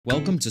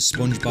Welcome to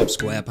Spongebob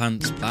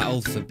SquarePants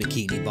Battle for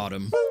Bikini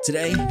Bottom.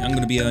 Today, I'm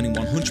going to be earning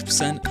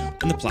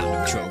 100% on the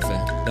Platinum Trophy.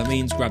 That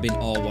means grabbing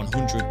all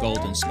 100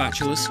 golden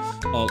spatulas,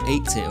 all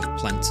 80 of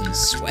Plankton's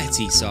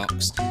sweaty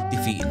socks,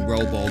 defeating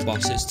Robo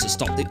bosses to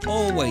stop the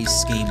always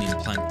scheming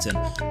Plankton,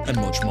 and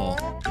much more.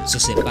 So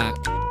sit back,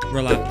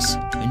 relax,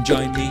 and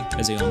join me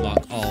as I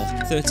unlock all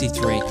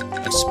 33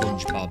 of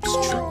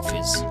SpongeBob's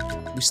trophies.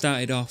 We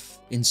started off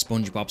in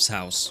SpongeBob's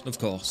house, of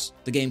course.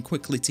 The game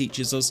quickly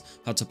teaches us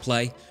how to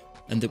play,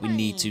 and that we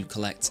need to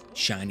collect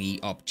shiny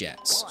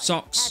objects,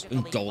 socks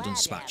and golden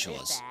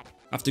spatulas.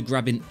 After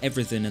grabbing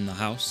everything in the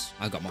house,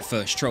 I got my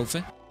first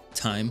trophy.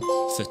 Time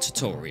for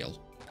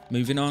tutorial.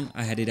 Moving on,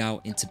 I headed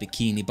out into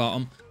Bikini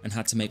Bottom and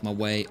had to make my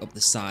way up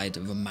the side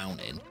of a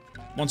mountain.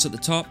 Once at the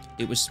top,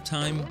 it was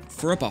time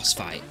for a boss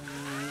fight.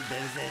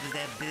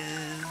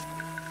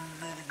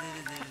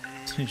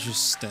 He's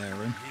just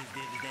staring.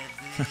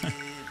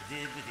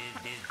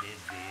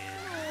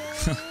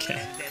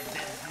 Okay.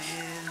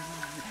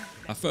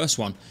 Our first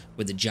one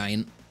with a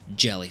giant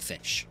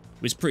jellyfish.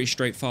 It was pretty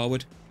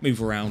straightforward.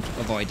 Move around,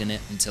 avoiding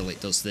it until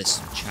it does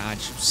this charge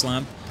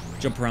slam,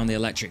 jump around the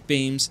electric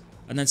beams,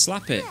 and then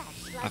slap it.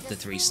 After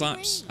 3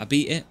 slaps, I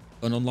beat it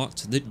and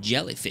unlocked the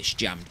Jellyfish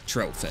Jam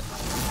trophy.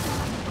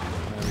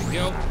 There we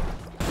go.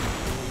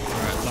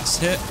 Alright,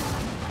 last hit.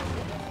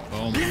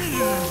 Boom.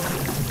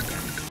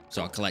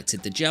 So I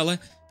collected the jelly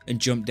and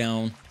jumped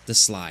down the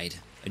slide.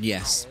 And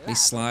yes, he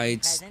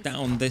slides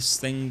down this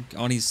thing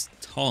on his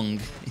tongue.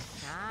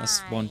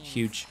 That's one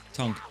huge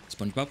tongue,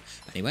 SpongeBob.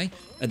 Anyway,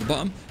 at the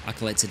bottom, I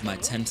collected my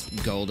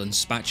 10th golden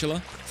spatula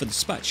for the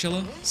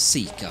Spatula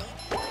Seeker.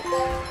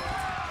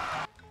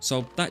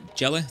 So that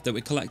jelly that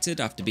we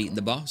collected after beating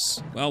the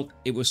boss, well,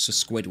 it was for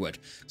Squidward.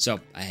 So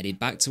I headed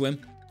back to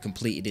him,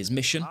 completed his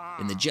mission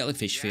in the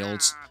jellyfish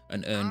fields,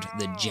 and earned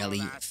the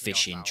Jelly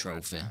Fishing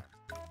Trophy.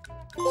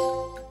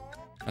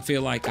 I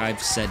feel like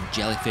I've said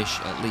jellyfish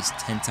at least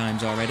 10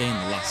 times already in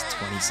the last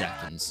 20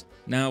 seconds.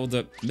 Now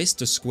that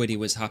Mr. Squiddy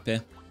was happy,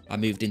 I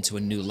moved into a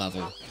new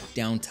level,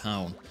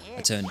 downtown.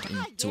 I turned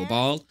into a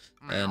ball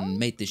and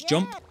made this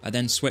jump. I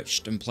then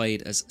switched and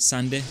played as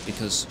Sandy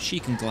because she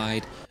can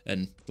glide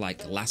and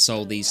like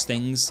lasso these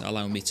things,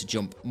 allowing me to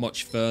jump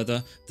much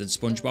further than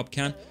SpongeBob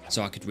can,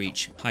 so I could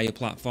reach higher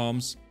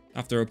platforms.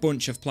 After a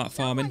bunch of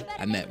platforming,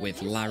 I met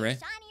with Larry,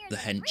 the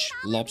hench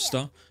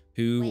lobster,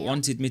 who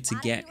wanted me to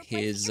get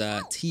his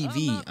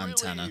TV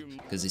antenna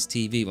because his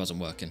TV wasn't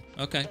working.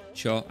 Okay,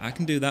 sure, I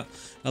can do that.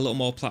 A little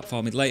more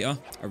platforming later,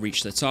 I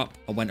reached the top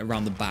and went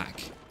around the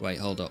back. Wait,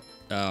 hold up.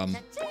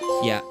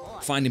 Yeah,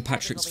 finding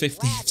Patrick's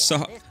 15th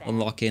sock,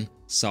 unlocking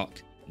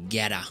Sock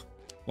Getter.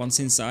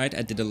 Once inside,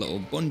 I did a little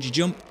bungee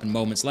jump, and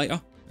moments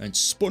later, earned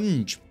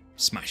Sponge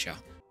Smasher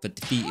for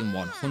defeating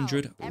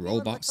 100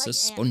 robots of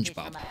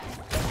SpongeBob.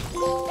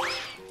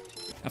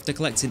 After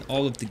collecting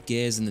all of the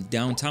gears in the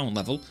downtown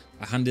level,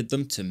 I handed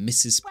them to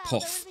Mrs.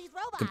 Puff,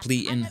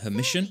 completing her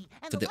mission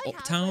for the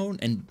Uptown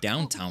and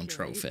Downtown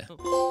trophy.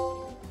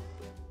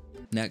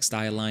 Next,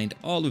 I aligned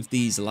all of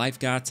these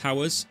lifeguard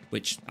towers,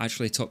 which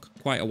actually took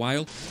quite a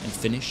while, and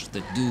finished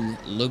the Goo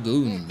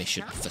Lagoon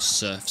mission for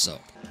Surf's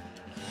Up.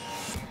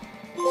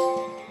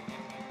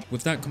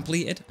 With that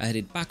completed, I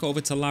headed back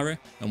over to Larry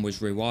and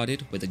was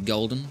rewarded with a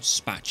golden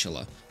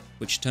spatula,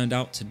 which turned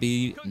out to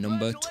be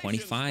number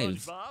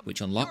 25,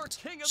 which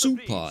unlocked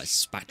Super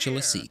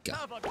Spatula Seeker.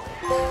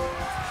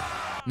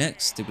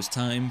 Next, it was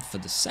time for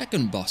the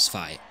second boss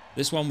fight.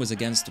 This one was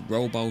against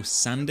Robo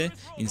Sandy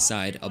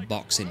inside a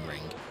boxing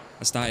ring.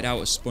 I started out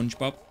as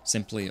SpongeBob,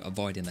 simply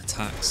avoiding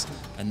attacks,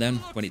 and then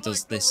when it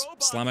does this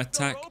slam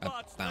attack,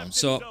 I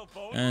bounce up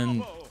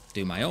and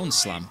do my own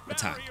slam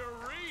attack.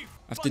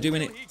 After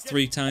doing it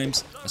 3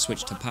 times, I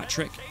switched to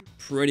Patrick,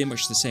 pretty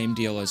much the same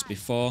deal as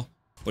before,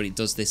 but it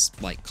does this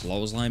like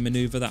clothesline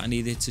maneuver that I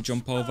needed to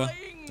jump over.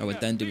 I would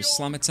then do a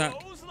slam attack,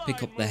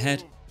 pick up the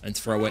head, and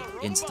throw it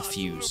into the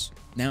fuse.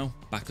 Now,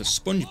 back as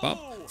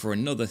SpongeBob for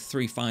another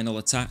 3 final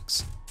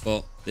attacks,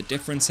 but the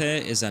difference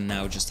here is I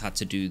now just had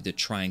to do the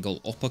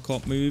triangle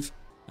uppercut move,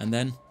 and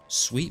then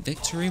sweet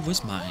victory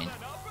was mine.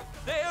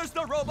 There's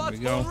the robot's There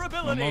we go,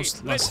 vulnerability.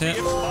 almost, Let's last see hit.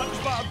 if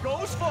SpongeBob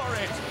goes for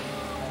it.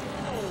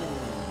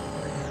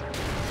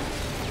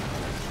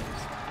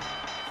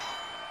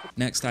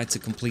 Next, I had to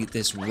complete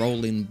this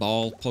rolling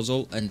ball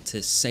puzzle, and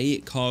to say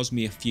it caused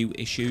me a few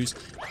issues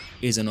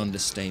is an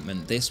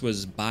understatement. This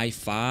was by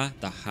far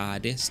the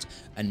hardest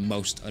and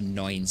most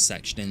annoying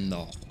section in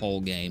the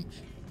whole game.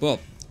 But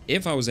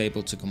if I was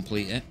able to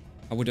complete it,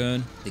 I would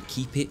earn the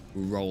Keep It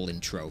Rolling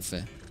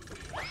trophy.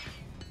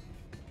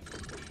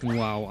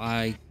 Wow,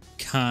 I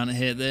can't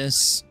hit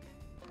this.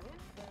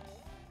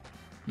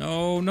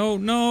 No, no,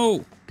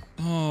 no!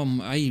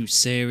 Are you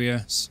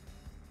serious?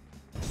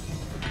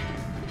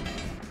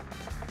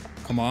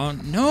 Come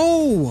on.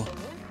 No!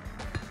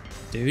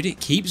 Dude, it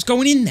keeps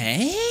going in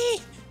there?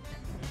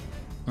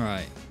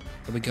 Alright.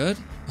 Are we good?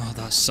 Oh,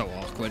 that's so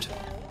awkward.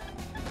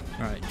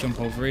 Alright,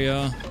 jump over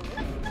here.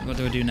 What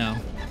do I do now?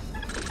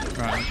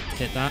 Right,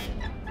 hit that.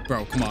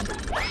 Bro, come on.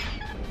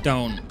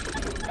 Don't.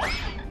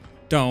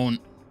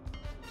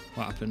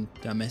 What happened?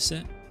 Did I miss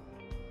it?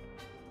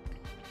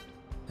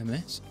 I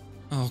miss.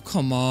 Oh,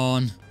 come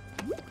on.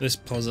 This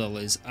puzzle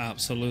is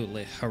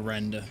absolutely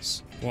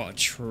horrendous. What a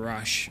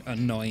trash,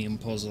 annoying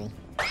puzzle.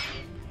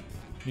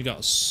 You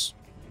got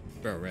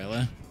bro,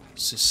 really?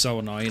 This is so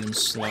annoying and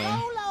slow.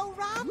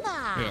 You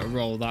gotta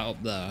roll that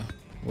up there.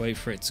 Wait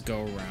for it to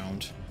go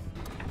around.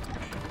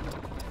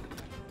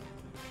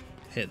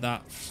 Hit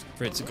that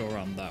for it to go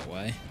around that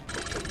way.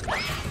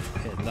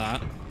 Hit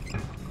that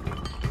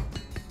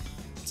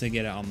to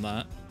get it on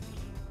that.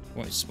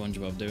 What is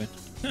SpongeBob doing?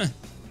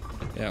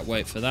 Yeah,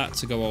 wait for that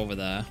to go over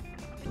there.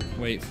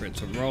 Wait for it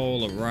to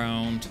roll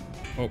around.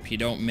 Hope you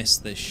don't miss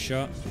this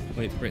shot.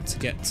 Wait for it to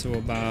get to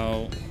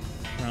about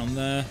around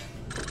there.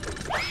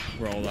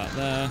 Roll that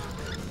there.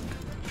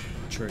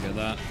 Trigger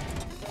that.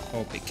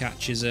 Hope it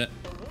catches it.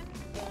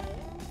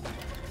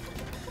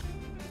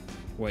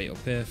 Wait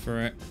up here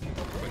for it.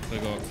 Quickly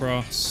go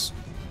across.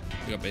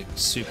 You gotta be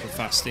super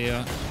fast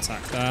here.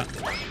 Attack that.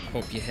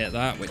 Hope you hit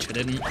that, which I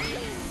didn't. I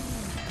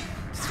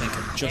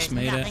think I just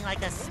made it.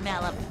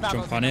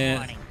 Jump on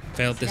it.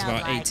 Failed this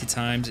about 80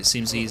 times. It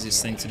seems the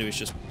easiest thing to do is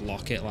just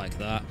block it like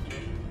that.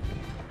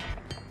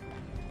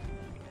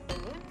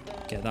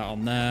 Get that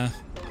on there.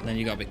 Then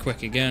you gotta be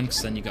quick again,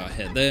 because then you gotta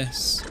hit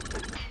this.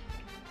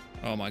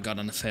 Oh my god,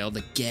 and I failed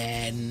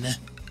again.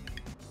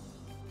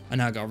 And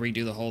now I gotta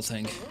redo the whole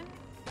thing.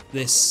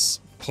 This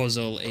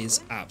puzzle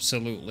is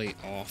absolutely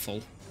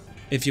awful.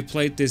 If you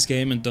played this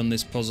game and done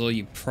this puzzle,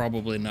 you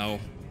probably know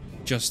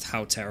just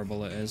how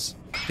terrible it is.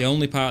 The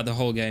only part of the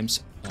whole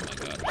game's... Oh my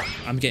god.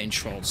 I'm getting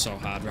trolled so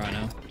hard right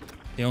now.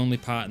 The only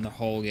part in the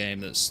whole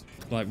game that's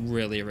like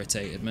really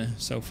irritated me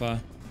so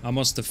far. I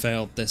must have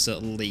failed this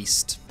at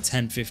least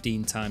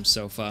 10-15 times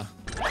so far.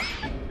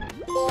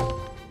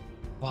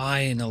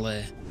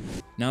 Finally.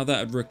 Now that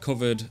I'd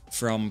recovered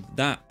from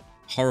that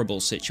horrible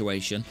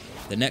situation,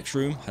 the next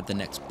room had the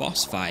next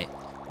boss fight.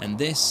 And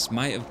this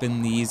might have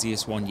been the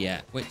easiest one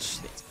yet, which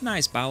is a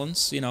nice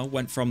balance, you know,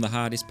 went from the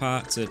hardest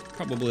part to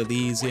probably the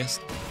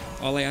easiest.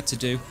 All I had to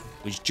do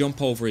was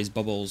jump over his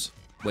bubbles,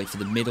 wait for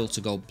the middle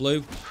to go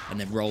blue, and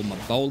then roll my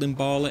bowling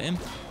ball at him.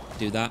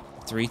 Do that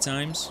 3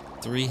 times,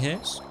 3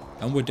 hits,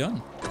 and we're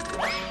done.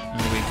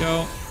 There we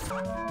go.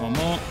 One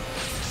more.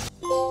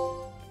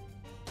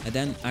 I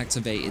then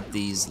activated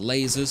these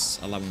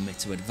lasers, allowing me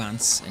to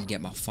advance and get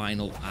my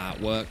final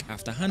artwork.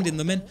 After handing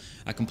them in,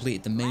 I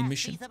completed the main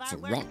mission for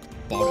Rock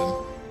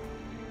Bottom.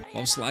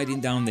 While sliding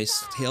down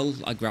this hill,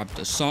 I grabbed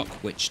a sock,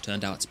 which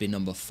turned out to be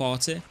number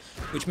 40,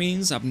 which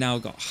means I've now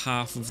got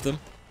half of them,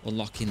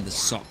 unlocking the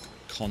sock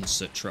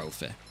concert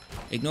trophy.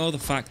 Ignore the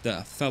fact that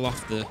I fell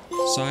off the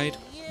side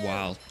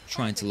while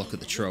trying to look at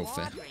the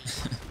trophy.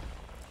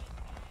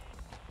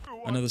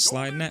 Another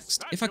slide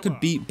next. If I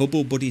could beat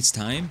Bubble Buddy's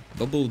time,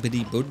 Bubble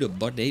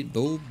Buddy's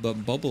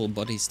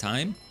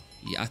time,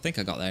 yeah, I think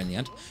I got there in the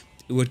end,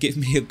 it would give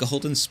me a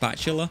golden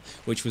spatula,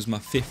 which was my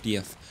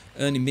 50th,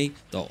 earning me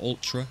the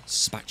Ultra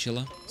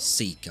Spatula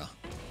Seeker.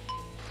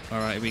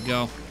 Alright, here we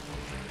go.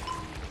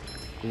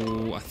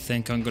 Ooh, I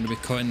think I'm going to be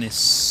cutting this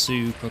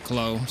super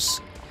close.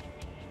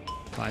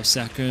 5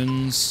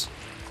 seconds.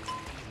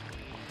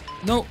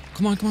 No,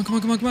 come on, come on, come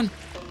on, come on, come on.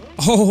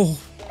 Oh,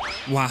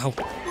 wow.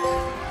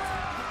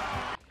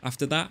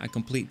 After that, I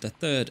complete the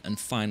 3rd and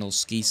final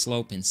ski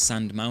slope in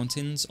Sand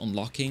Mountains,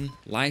 unlocking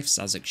Life's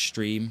as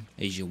Extreme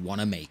as You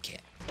Wanna Make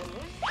It.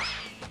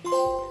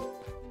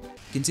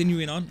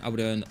 Continuing on, I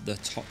would earn the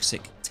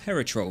Toxic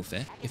Terror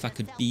Trophy if I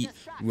could beat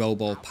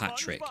Robo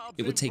Patrick.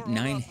 It would take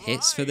 9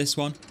 hits for this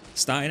one.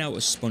 Starting out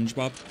as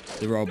SpongeBob,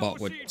 the robot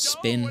would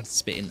spin,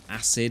 spitting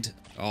acid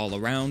all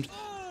around.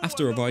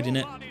 After avoiding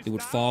it, it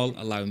would fall,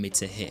 allowing me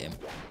to hit him.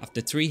 After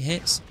 3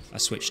 hits, I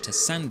switched to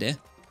Sandy,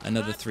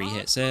 another 3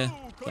 hits here.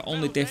 The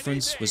only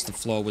difference was the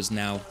floor was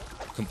now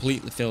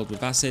completely filled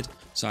with acid,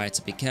 so I had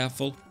to be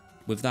careful.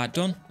 With that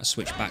done, I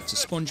switched back to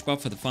SpongeBob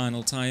for the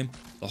final time.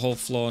 The whole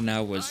floor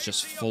now was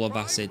just full of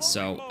acid,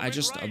 so I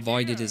just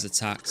avoided his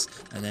attacks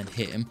and then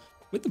hit him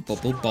with the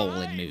bubble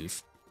bowling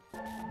move.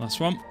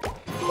 Last one.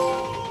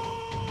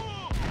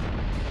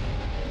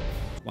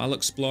 While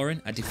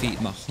exploring, I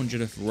defeated my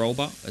 100th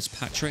robot as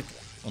Patrick,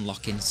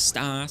 unlocking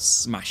Star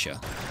Smasher.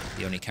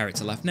 The only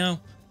character left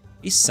now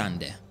is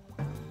Sandy.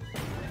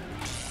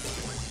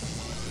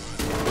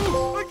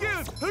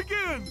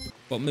 Again!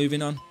 But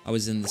moving on, I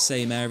was in the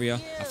same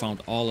area. I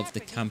found all of the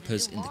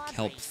campers in the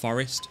kelp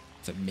forest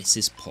for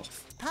Mrs.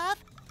 Puff.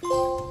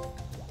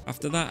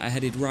 After that, I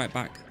headed right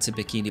back to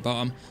Bikini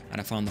Bottom and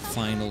I found the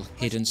final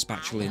hidden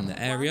spatula in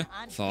the area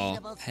for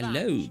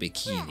Hello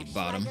Bikini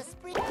Bottom.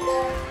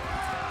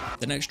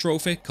 The next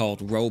trophy,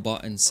 called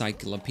Robot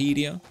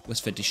Encyclopedia, was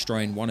for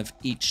destroying one of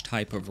each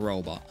type of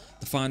robot.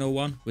 The final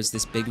one was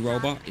this big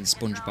robot in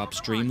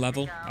SpongeBob's dream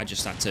level. I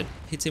just had to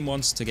hit him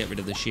once to get rid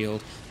of the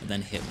shield and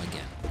then hit him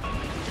again.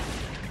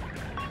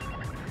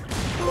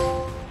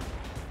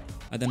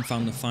 I then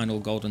found the final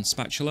golden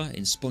spatula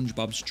in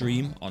SpongeBob's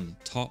dream on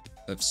top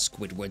of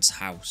Squidward's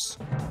house.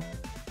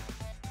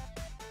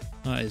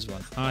 That is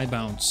one high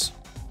bounce.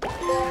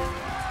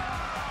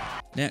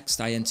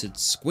 Next, I entered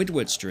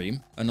Squidward's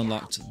dream and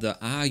unlocked the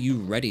Are You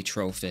Ready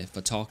trophy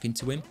for talking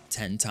to him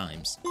 10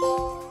 times.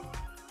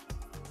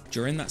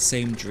 During that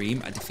same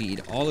dream, I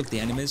defeated all of the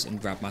enemies and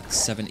grabbed my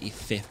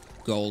 75th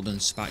golden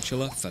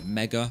spatula for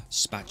Mega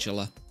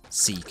Spatula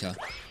Seeker,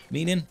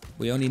 meaning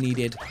we only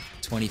needed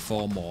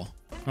 24 more.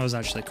 That was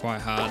actually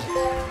quite hard.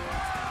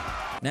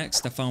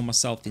 Next, I found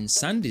myself in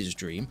Sandy's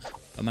dream.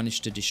 I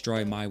managed to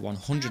destroy my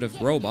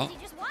 100th robot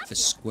for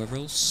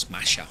Squirrel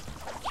Smasher.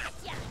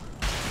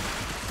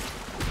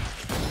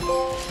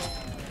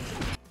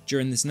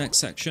 During this next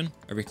section,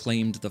 I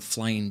reclaimed the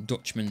Flying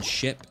Dutchman's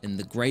ship in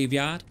the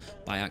graveyard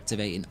by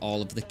activating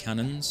all of the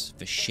cannons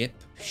for Ship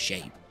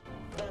Shape.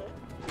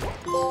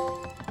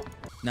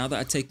 Now that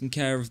I'd taken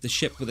care of the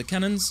ship with the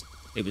cannons,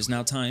 it was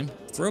now time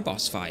for a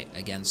boss fight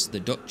against the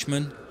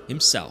Dutchman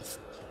himself.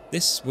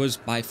 This was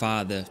by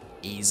far the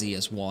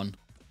easiest one.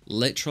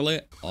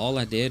 Literally, all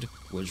I did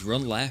was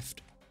run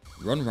left,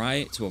 run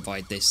right to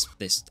avoid this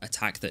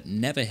attack that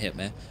never hit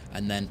me,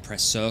 and then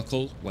press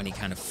circle when he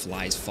kind of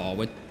flies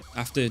forward.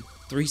 After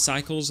 3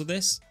 cycles of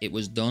this, it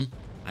was done,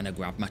 and I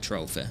grabbed my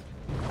trophy.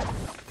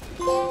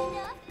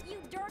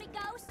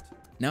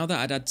 Now that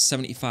I'd had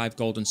 75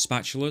 golden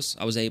spatulas,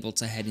 I was able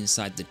to head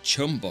inside the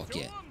chum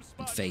bucket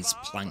and face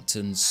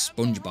Plankton's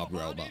Spongebob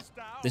robot.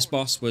 This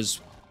boss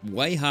was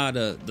way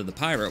harder than the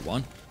pirate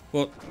one,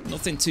 but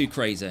nothing too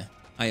crazy.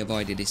 I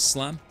avoided his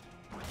slam,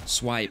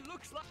 swipe,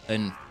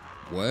 and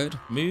word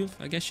move,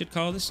 I guess you'd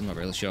call this. I'm not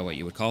really sure what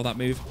you would call that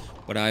move,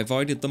 but I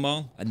avoided them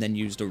all and then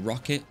used a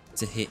rocket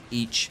to hit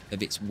each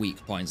of its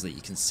weak points that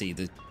you can see,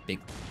 the big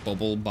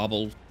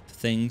bobble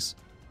things.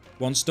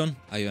 Once done,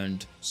 I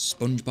earned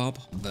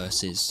SpongeBob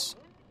versus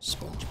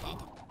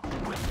SpongeBob.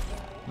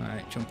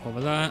 Alright, jump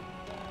over that.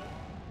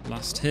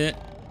 Last hit.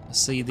 I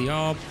see the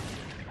orb.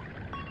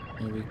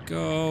 Here we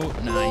go.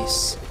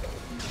 Nice.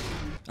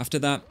 After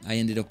that, I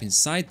ended up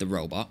inside the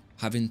robot,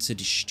 having to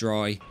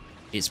destroy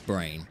its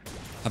brain.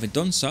 Having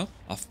done so,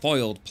 I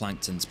foiled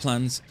Plankton's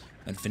plans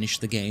and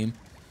finished the game,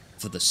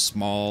 for the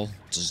small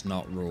does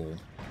not rule.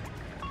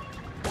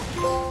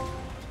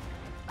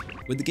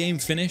 With the game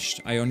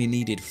finished, I only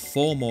needed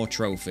 4 more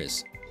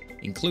trophies,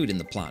 including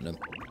the platinum,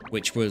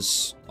 which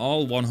was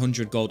all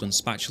 100 golden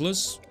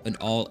spatulas and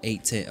all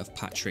 80 of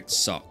Patrick's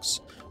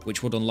socks,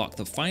 which would unlock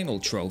the final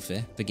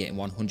trophy for getting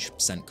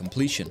 100%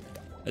 completion.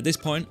 At this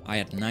point, I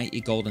had 90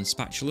 golden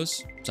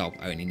spatulas, so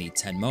I only need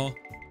 10 more,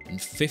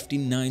 and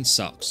 59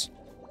 socks,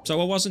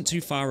 so I wasn't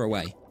too far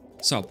away.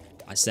 So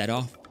I set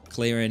off,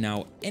 clearing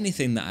out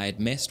anything that I had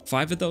missed.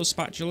 5 of those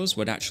spatulas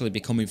would actually be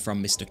coming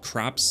from Mr.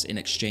 Krabs in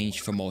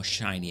exchange for more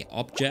shiny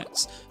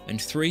objects,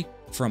 and 3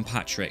 from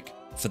Patrick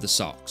for the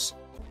socks.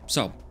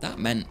 So that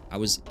meant I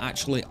was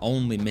actually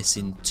only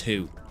missing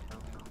 2.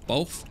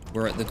 Both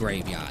were at the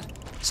graveyard,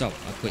 so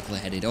I quickly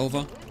headed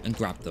over and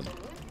grabbed them.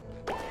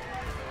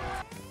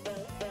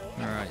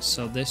 Alright,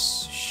 so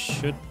this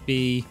should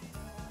be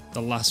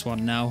the last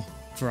one now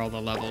for all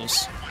the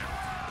levels.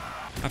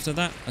 After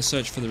that, I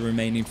searched for the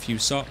remaining few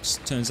socks.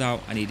 Turns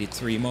out I needed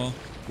 3 more.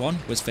 One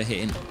was for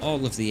hitting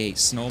all of the 8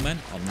 snowmen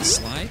on the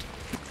slide.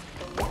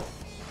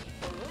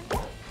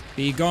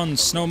 Be gone,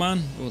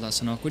 snowman. Oh,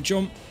 that's an awkward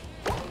jump.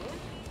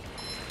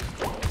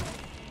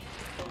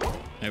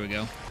 There we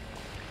go.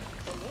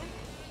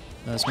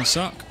 There's my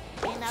sock.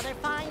 Another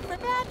find for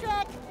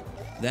Patrick.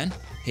 Then,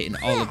 hitting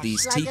all of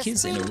these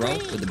tikis in a row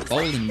with a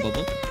bowling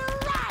bubble.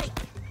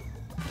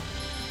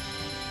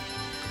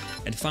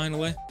 And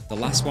finally, the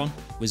last one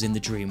was in the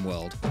dream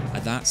world,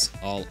 and that's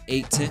all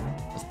 80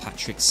 of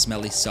Patrick's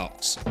smelly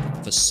socks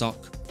for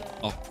Sock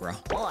Opera.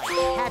 Boy,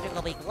 Patrick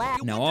will be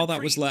glad. Now all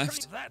that was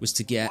left was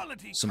to get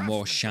some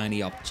more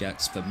shiny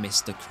objects for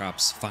Mr.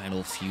 Krabs'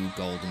 final few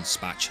golden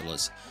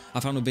spatulas. I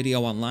found a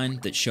video online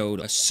that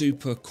showed a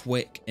super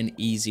quick and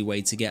easy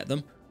way to get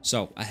them,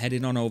 so I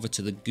headed on over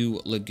to the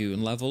Goo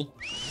Lagoon level,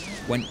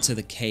 went to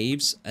the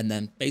caves, and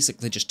then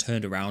basically just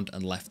turned around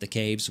and left the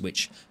caves,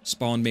 which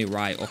spawned me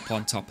right up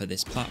on top of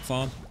this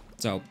platform.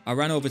 So I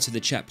ran over to the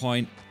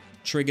checkpoint,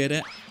 triggered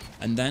it,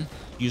 and then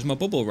used my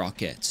bubble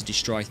rocket to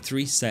destroy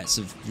 3 sets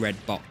of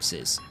red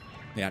boxes.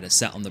 We had a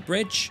set on the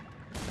bridge,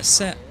 a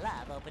set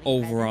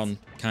over on,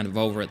 kind of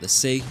over at the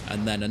sea,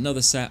 and then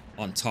another set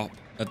on top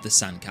of the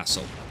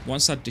sandcastle.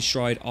 Once I'd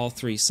destroyed all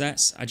 3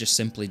 sets, I just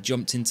simply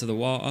jumped into the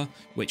water,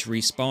 which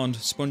respawned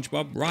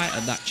SpongeBob right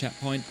at that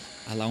checkpoint,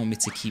 allowing me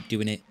to keep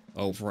doing it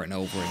over and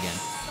over again.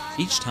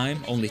 Each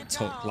time only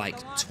took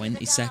like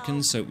 20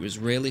 seconds, so it was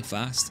really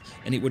fast,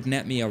 and it would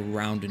net me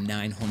around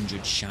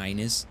 900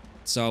 shinies.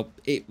 So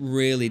it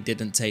really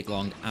didn't take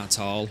long at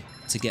all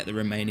to get the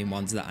remaining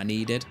ones that I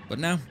needed. But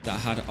now that I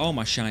had all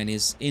my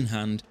shinies in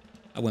hand,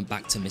 I went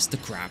back to Mr.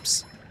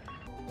 Krabs.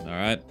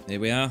 Alright, here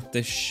we are.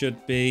 This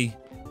should be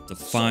the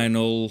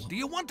final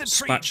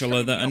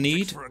spatula that I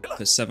need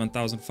for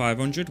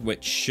 7,500,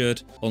 which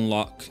should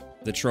unlock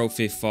the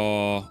trophy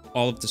for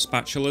all of the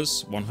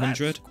spatulas,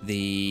 100,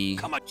 the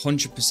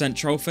 100%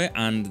 trophy,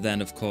 and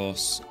then of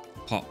course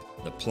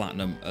pop the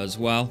platinum as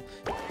well.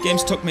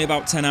 Games took me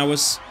about 10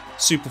 hours,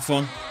 super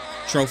fun.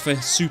 Trophy,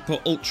 super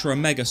ultra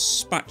mega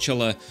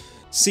spatula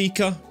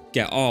seeker,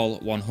 get all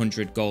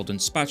 100 golden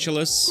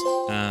spatulas,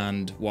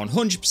 and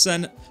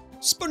 100%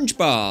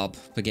 Spongebob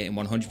for getting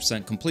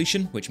 100%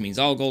 completion, which means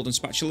all golden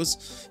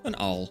spatulas, and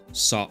all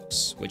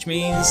socks, which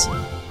means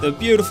the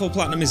beautiful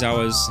platinum is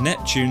ours.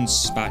 Neptune's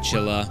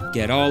spatula,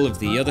 get all of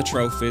the other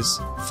trophies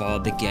for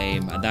the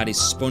game, and that is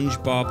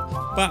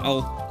Spongebob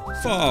Battle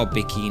for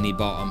Bikini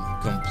Bottom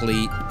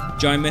complete.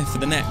 Join me for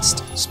the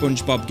next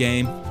Spongebob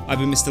game. I've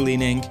been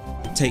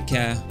MrLeeNing, take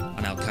care,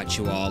 and I'll catch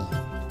you all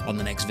on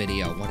the next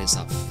video. What is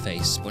that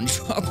face,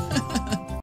 SpongeBob?